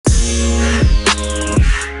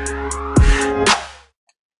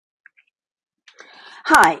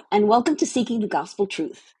Hi, and welcome to Seeking the Gospel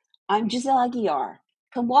Truth. I'm Giselle Aguiar.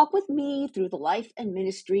 Come walk with me through the life and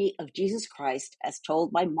ministry of Jesus Christ as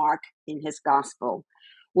told by Mark in his Gospel.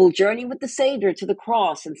 We'll journey with the Savior to the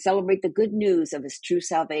cross and celebrate the good news of his true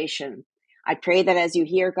salvation. I pray that as you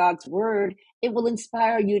hear God's word, it will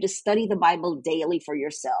inspire you to study the Bible daily for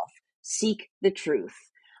yourself. Seek the truth.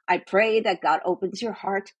 I pray that God opens your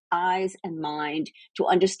heart, eyes, and mind to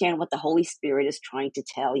understand what the Holy Spirit is trying to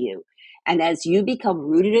tell you. And as you become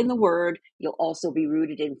rooted in the word, you'll also be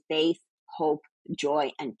rooted in faith, hope,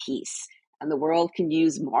 joy, and peace. And the world can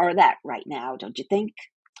use more of that right now, don't you think?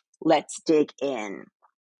 Let's dig in.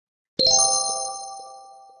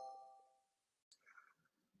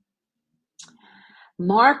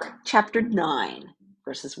 Mark chapter 9,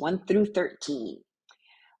 verses 1 through 13.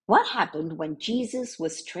 What happened when Jesus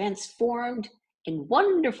was transformed in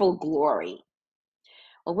wonderful glory?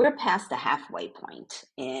 Well, we're past the halfway point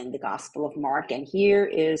in the Gospel of Mark, and here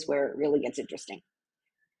is where it really gets interesting.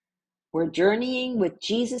 We're journeying with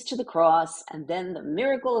Jesus to the cross and then the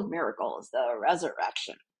miracle of miracles, the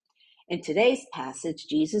resurrection. In today's passage,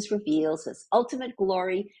 Jesus reveals his ultimate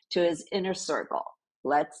glory to his inner circle.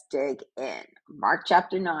 Let's dig in. Mark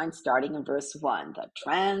chapter 9, starting in verse 1, the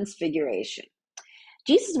Transfiguration.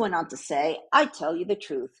 Jesus went on to say, I tell you the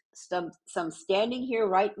truth, some standing here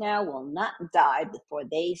right now will not die before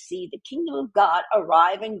they see the kingdom of God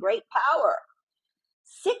arrive in great power.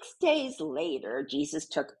 6 days later, Jesus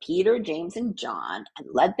took Peter, James, and John and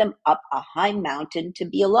led them up a high mountain to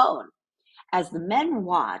be alone. As the men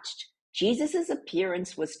watched, Jesus'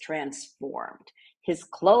 appearance was transformed. His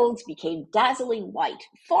clothes became dazzling white,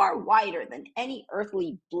 far whiter than any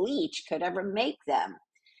earthly bleach could ever make them.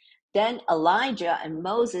 Then Elijah and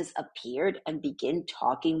Moses appeared and began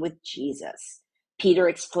talking with Jesus. Peter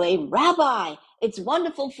exclaimed, Rabbi, it's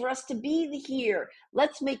wonderful for us to be here.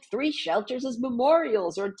 Let's make 3 shelters as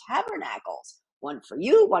memorials or tabernacles, one for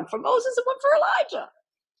you, one for Moses, and one for Elijah.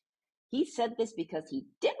 He said this because he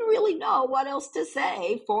didn't really know what else to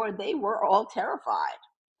say, for they were all terrified.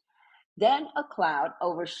 Then a cloud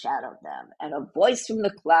overshadowed them, and a voice from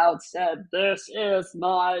the cloud said, This is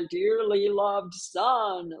my dearly loved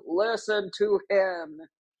son. Listen to him.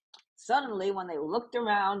 Suddenly, when they looked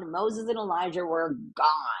around, Moses and Elijah were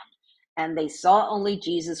gone, and they saw only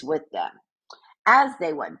Jesus with them. As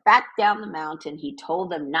they went back down the mountain, he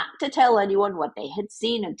told them not to tell anyone what they had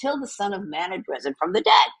seen until the Son of Man had risen from the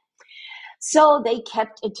dead. So they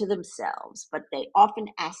kept it to themselves, but they often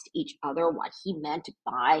asked each other what he meant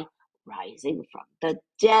by rising from the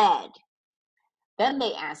dead. Then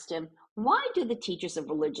they asked him, Why do the teachers of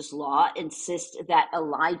religious law insist that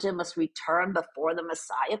Elijah must return before the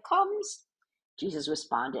Messiah comes? Jesus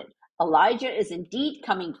responded, Elijah is indeed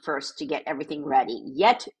coming first to get everything ready.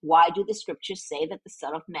 Yet, why do the scriptures say that the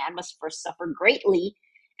Son of Man must first suffer greatly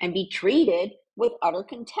and be treated with utter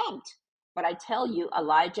contempt? But I tell you,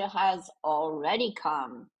 Elijah has already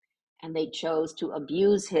come, and they chose to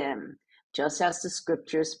abuse him, just as the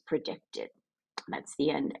scriptures predicted. That's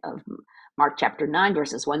the end of Mark chapter 9,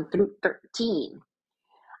 verses 1 through 13.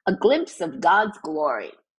 A glimpse of God's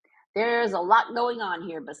glory. There's a lot going on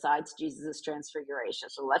here besides Jesus' transfiguration,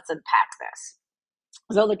 so let's unpack this.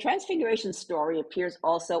 So the transfiguration story appears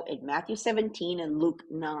also in Matthew 17 and Luke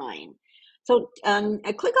 9. So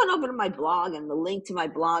I click on over to my blog, and the link to my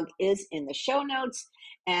blog is in the show notes.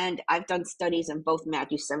 And I've done studies in both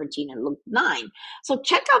Matthew 17 and Luke 9. So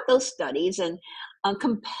check out those studies and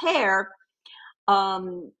compare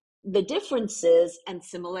the differences and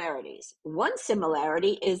similarities. One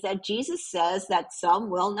similarity is that Jesus says that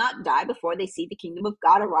some will not die before they see the kingdom of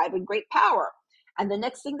God arrive in great power. And the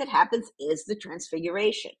next thing that happens is the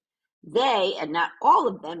transfiguration. They, and not all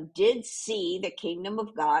of them, did see the kingdom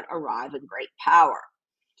of God arrive in great power.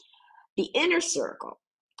 The inner circle.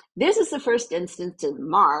 This is the first instance in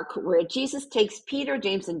Mark where Jesus takes Peter,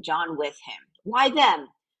 James, and John with him. Why them?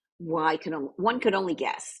 One could only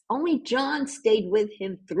guess. Only John stayed with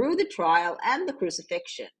him through the trial and the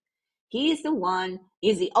crucifixion. He's the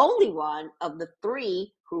only one of the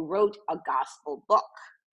 3 who wrote a gospel book.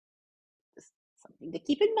 Just something to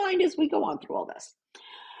keep in mind as we go on through all this.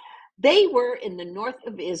 They were in the north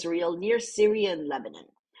of Israel near Syria and Lebanon.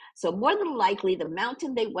 So more than likely, the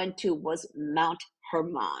mountain they went to was Mount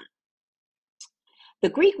Hermon. The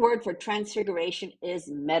Greek word for transfiguration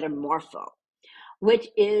is metamorpho, which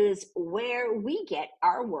is where we get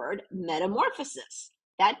our word metamorphosis.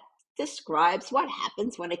 That describes what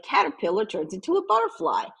happens when a caterpillar turns into a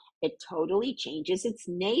butterfly. It totally changes its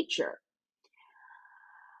nature.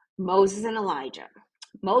 Moses and Elijah.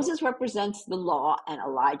 Moses represents the law and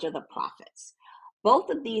Elijah the prophets.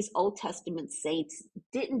 Both of these Old Testament saints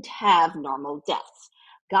didn't have normal deaths.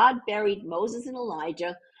 God buried Moses and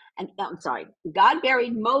Elijah, and God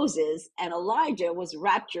buried Moses and Elijah was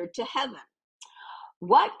raptured to heaven.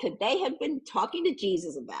 What could they have been talking to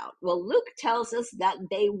Jesus about? Well, Luke tells us that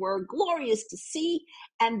they were glorious to see,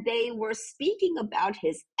 and they were speaking about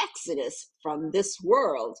his exodus from this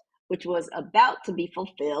world, which was about to be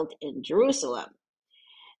fulfilled in Jerusalem.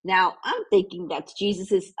 Now, I'm thinking that's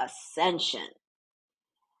Jesus' ascension,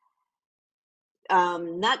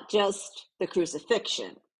 not just the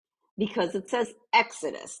crucifixion, because it says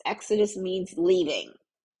Exodus. Exodus means leaving.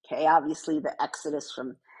 Okay, obviously the Exodus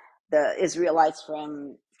from the Israelites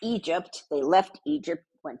from Egypt, they left Egypt,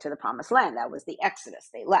 went to the promised land. That was the Exodus.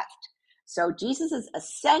 They left. So Jesus'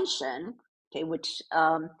 ascension, okay, which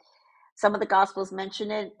some of the Gospels mention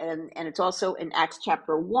it, and it's also in Acts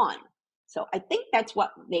chapter 1. So I think that's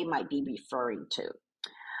what they might be referring to.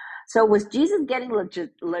 So was Jesus getting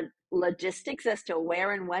logistics as to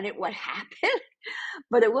where and when it would happen?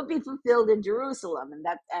 But it would be fulfilled in Jerusalem, and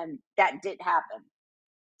that did happen.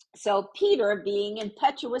 So Peter, being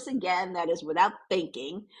impetuous again, that is without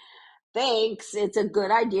thinking, thinks it's a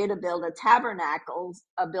good idea to build tabernacles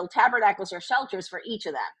or shelters for each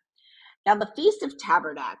of them. Now, the Feast of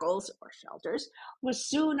Tabernacles, or shelters, was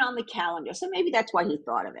soon on the calendar, so maybe that's why he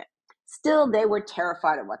thought of it. Still, they were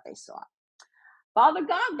terrified of what they saw. Father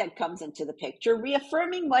God then comes into the picture,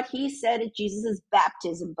 reaffirming what he said at Jesus'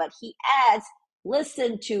 baptism, but he adds,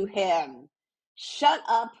 listen to him. Shut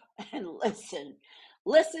up and listen.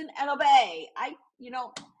 Listen and obey.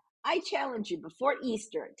 I challenge you before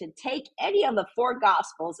Easter to take any of the 4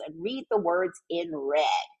 Gospels and read the words in red,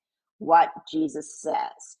 what Jesus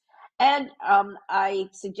says. And I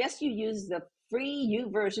suggest you use the free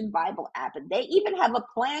YouVersion Bible app, and they even have a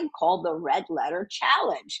plan called the Red Letter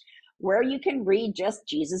Challenge, where you can read just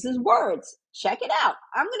Jesus's words. Check it out.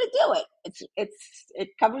 I'm going to do it. It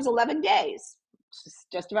covers 11 days. It's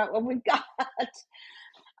just about what we've got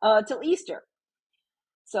till Easter.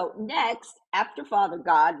 So next, after Father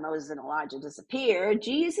God, Moses, and Elijah disappear,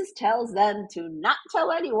 Jesus tells them to not tell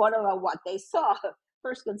anyone about what they saw.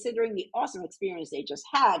 First, considering the awesome experience they just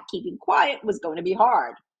had, keeping quiet was going to be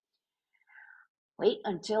hard. Wait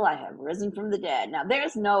until I have risen from the dead. Now,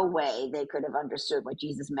 there's no way they could have understood what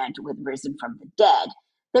Jesus meant with risen from the dead.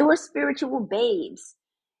 They were spiritual babes.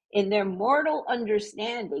 In their mortal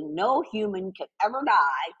understanding, no human could ever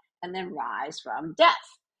die and then rise from death.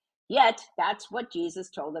 Yet, that's what Jesus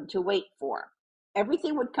told them to wait for.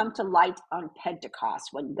 Everything would come to light on Pentecost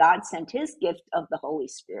when God sent his gift of the Holy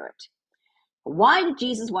Spirit. Why did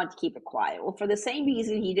Jesus want to keep it quiet? Well, for the same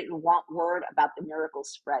reason he didn't want word about the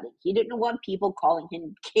miracles spreading. He didn't want people calling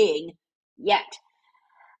him king yet.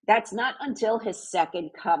 That's not until his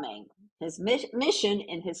second coming. His mission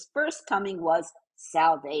in his first coming was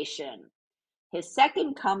salvation. His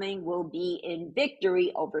second coming will be in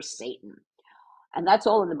victory over Satan. And that's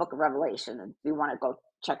all in the book of Revelation. If you want to go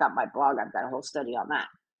check out my blog, I've got a whole study on that.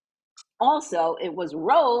 Also, it was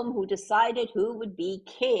Rome who decided who would be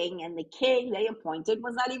king, and the king they appointed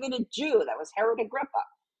was not even a Jew. That was Herod Agrippa.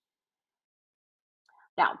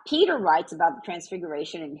 Now, Peter writes about the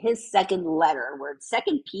transfiguration in his second letter. We're in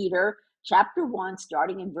 2 Peter chapter 1,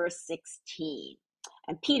 starting in verse 16.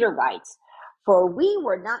 And Peter writes, "For we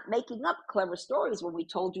were not making up clever stories when we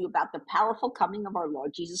told you about the powerful coming of our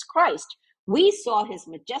Lord Jesus Christ. We saw his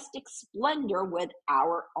majestic splendor with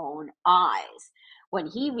our own eyes, when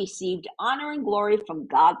he received honor and glory from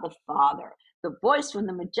God the Father. The voice from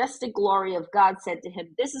the majestic glory of God said to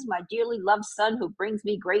him, 'This is my dearly loved Son who brings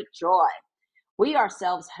me great joy.' We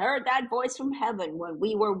ourselves heard that voice from heaven when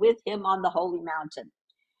we were with him on the holy mountain.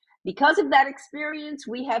 Because of that experience,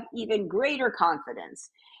 we have even greater confidence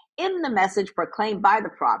in the message proclaimed by the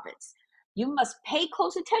prophets. You must pay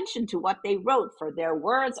close attention to what they wrote, for their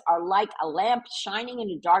words are like a lamp shining in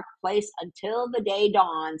a dark place until the day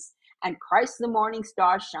dawns and Christ the morning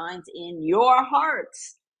star shines in your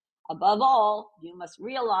hearts. Above all, you must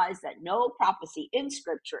realize that no prophecy in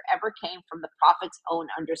Scripture ever came from the prophet's own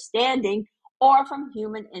understanding or from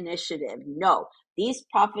human initiative. No, these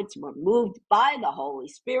prophets were moved by the Holy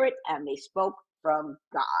Spirit and they spoke from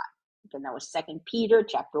God." And that was 2 Peter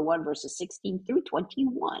chapter 1, verses 16 through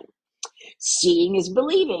 21. Seeing is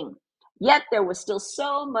believing. Yet there was still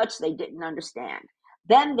so much they didn't understand.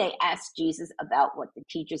 Then they asked Jesus about what the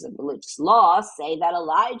teachers of religious law say that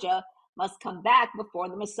Elijah must come back before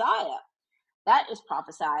the Messiah. That is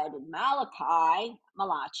prophesied in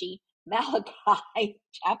Malachi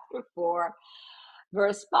chapter 4,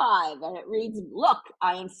 verse 5. And it reads, "Look,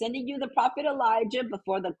 I am sending you the prophet Elijah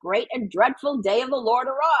before the great and dreadful day of the Lord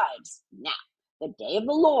arrives." Now, the day of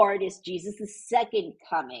the Lord is Jesus' second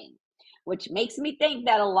coming. which makes me think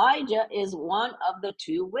that Elijah is one of the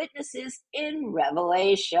two witnesses in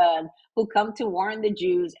Revelation who come to warn the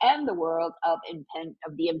Jews and the world of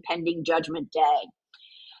the impending judgment day.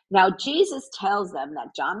 Now, Jesus tells them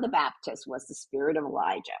that John the Baptist was the spirit of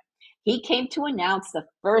Elijah. He came to announce the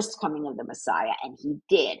first coming of the Messiah, and he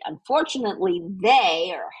did. Unfortunately,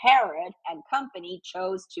 they, or Herod and company,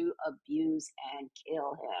 chose to abuse and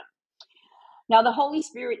kill him. Now, the Holy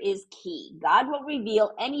Spirit is key. God will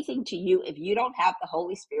reveal anything to you if you don't have the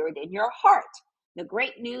Holy Spirit in your heart. The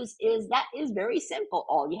great news is that is very simple.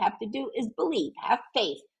 All you have to do is believe, have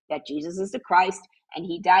faith that Jesus is the Christ, and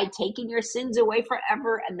he died taking your sins away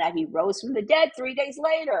forever, and that he rose from the dead 3 days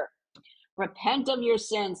later. Repent of your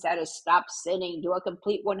sins, that is, stop sinning. Do a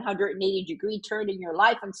complete 180-degree turn in your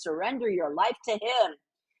life and surrender your life to him.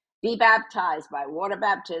 Be baptized by water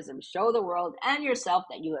baptism. Show the world and yourself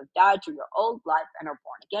that you have died to your old life and are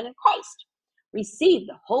born again in Christ. Receive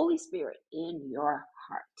the Holy Spirit in your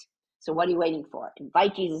heart. So what are you waiting for?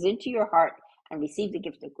 Invite Jesus into your heart and receive the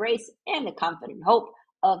gift of grace and the confident hope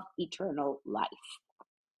of eternal life.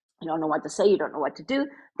 You don't know what to say, you don't know what to do.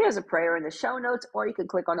 There's a prayer in the show notes, or you can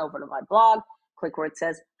click on over to my blog, click where it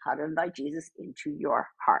says how to invite Jesus into your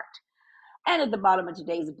heart. And at the bottom of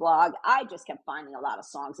today's blog, I just kept finding a lot of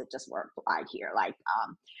songs that just were applied here, like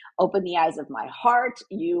Open the Eyes of My Heart,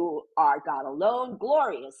 You Are God Alone,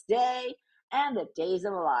 Glorious Day, and The Days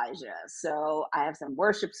of Elijah. So I have some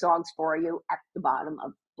worship songs for you at the bottom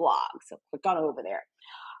of the blog. So click on over there.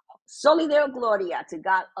 Soli Deo Gloria, to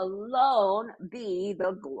God alone be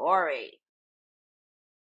the glory.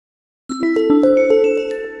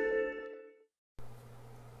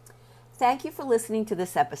 Thank you for listening to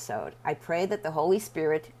this episode. I pray that the Holy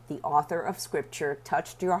Spirit, the author of Scripture,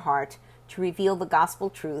 touched your heart to reveal the gospel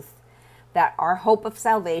truth that our hope of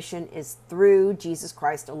salvation is through Jesus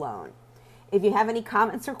Christ alone. If you have any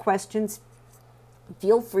comments or questions,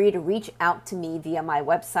 feel free to reach out to me via my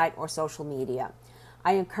website or social media.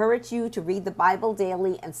 I encourage you to read the Bible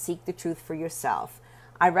daily and seek the truth for yourself.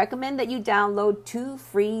 I recommend that you download 2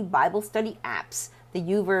 free Bible study apps, the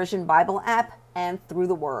YouVersion Bible app and Through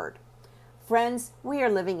the Word. Friends, we are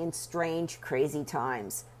living in strange, crazy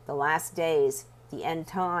times, the last days, the end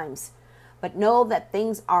times. But know that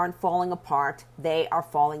things aren't falling apart, they are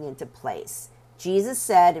falling into place. Jesus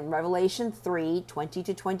said in Revelation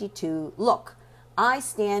 3:20-22, "Look, I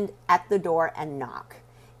stand at the door and knock.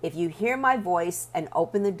 If you hear my voice and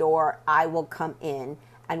open the door, I will come in,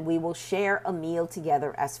 and we will share a meal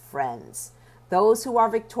together as friends. Those who are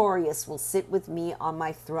victorious will sit with me on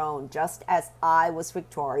my throne, just as I was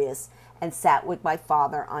victorious and sat with my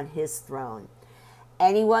Father on his throne."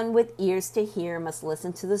 Anyone with ears to hear must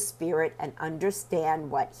listen to the Spirit and understand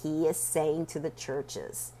what he is saying to the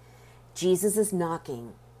churches. Jesus is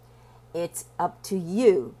knocking. It's up to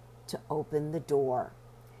you to open the door.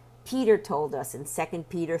 Peter told us in 2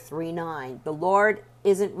 Peter 3:9, the Lord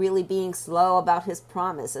isn't really being slow about his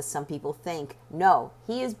promise, as some people think. No,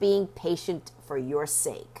 he is being patient for your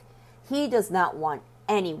sake. He does not want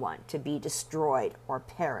anyone to be destroyed or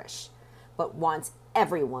perish, but wants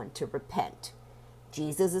everyone to repent.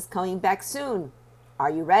 Jesus is coming back soon.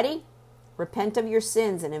 Are you ready? Repent of your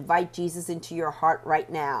sins and invite Jesus into your heart right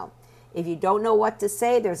now. If you don't know what to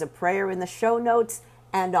say, there's a prayer in the show notes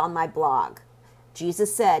and on my blog.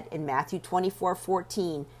 Jesus said in Matthew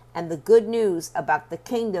 24:14, "And the good news about the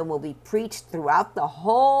kingdom will be preached throughout the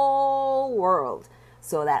whole world,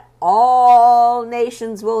 so that all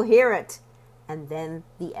nations will hear it, and then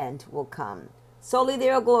the end will come." Soli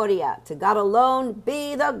Deo Gloria, to God alone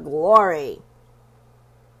be the glory.